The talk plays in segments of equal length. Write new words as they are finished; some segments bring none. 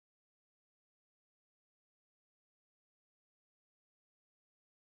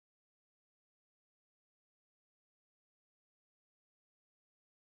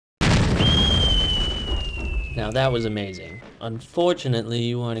Now that was amazing. Unfortunately,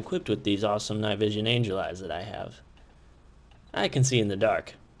 you aren't equipped with these awesome night vision angel eyes that I have. I can see in the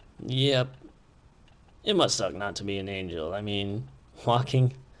dark. Yep. It must suck not to be an angel. I mean,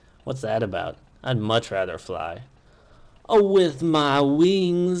 walking? What's that about? I'd much rather fly. Oh, with my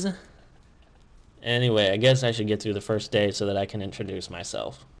wings. Anyway, I guess I should get through the first day so that I can introduce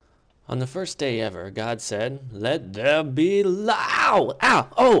myself. On the first day ever, God said, "Let there be light." Ow!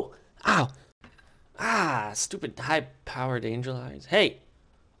 Oh! Ow! Ah! Stupid high-powered angel eyes. Hey!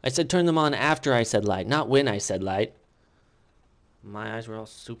 I said turn them on after I said light, not when I said light. My eyes were all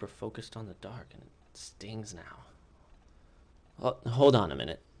super focused on the dark, and it stings now. Oh, hold on a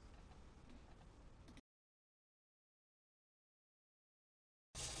minute.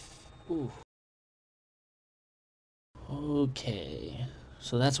 Ooh. Okay,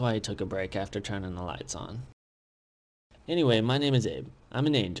 so that's why I took a break after turning the lights on. Anyway, my name is Abe. I'm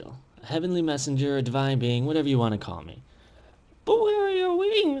an angel, a heavenly messenger, a divine being, whatever you want to call me. But where are your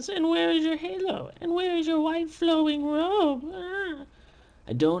wings? And where is your halo? And where is your white flowing robe? Ah.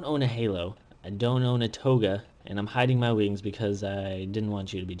 I don't own a halo, I don't own a toga, and I'm hiding my wings because I didn't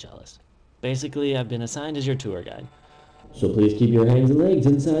want you to be jealous. Basically, I've been assigned as your tour guide. So please keep your hands and legs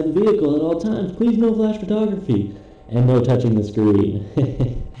inside the vehicle at all times. Please no flash photography. And no touching the screen.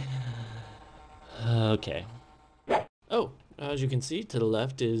 Okay. Oh, as you can see, to the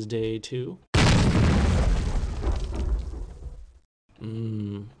left is day 2.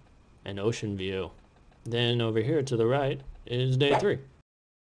 An ocean view. Then over here to the right is day 3.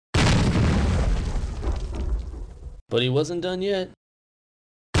 But he wasn't done yet.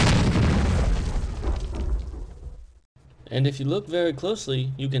 And if you look very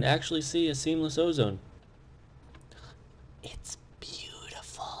closely, you can actually see a seamless ozone. It's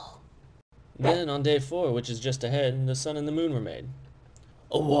beautiful. Then on day 4, which is just ahead, the sun and the moon were made.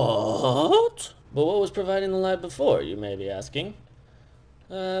 What? But what was providing the light before, you may be asking?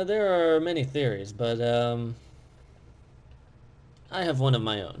 There are many theories, but I have one of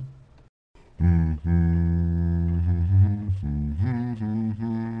my own.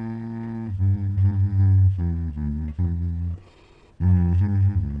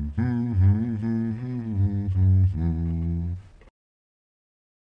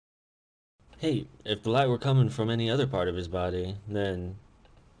 Hey, if the light were coming from any other part of his body, then,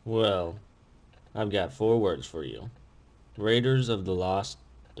 well, I've got 4 words for you. Raiders of the Lost,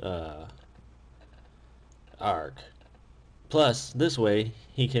 Ark. Plus, this way,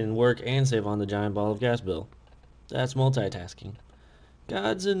 he can work and save on the giant ball of gas bill. That's multitasking.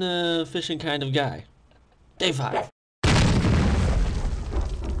 God's an efficient kind of guy. Day 5.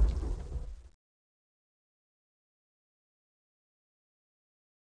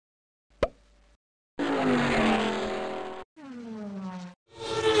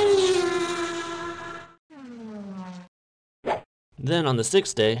 Then on the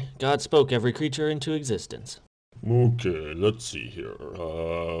 6th day, God spoke every creature into existence. Okay, let's see here.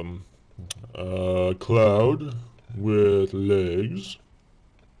 A cloud with legs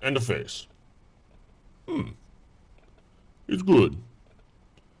and a face. It's good.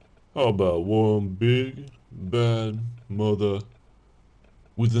 How about one big, bad mother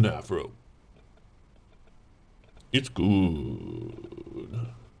with an afro? It's good.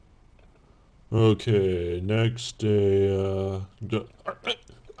 Okay, next day,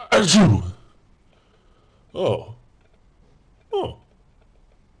 achoo! Oh.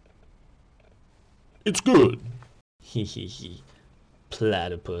 It's good. Hee.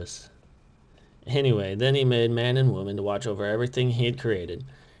 Platypus. Anyway, then he made man and woman to watch over everything he had created,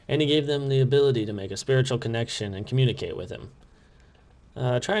 and he gave them the ability to make a spiritual connection and communicate with him.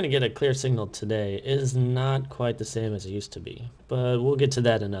 Trying to get a clear signal today is not quite the same as it used to be, but we'll get to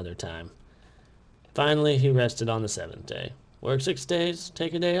that another time. Finally, he rested on the 7th day. Work 6 days,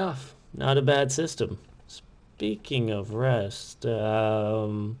 take a day off. Not a bad system. Speaking of rest,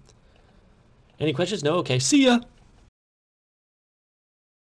 any questions? No? Okay, see ya!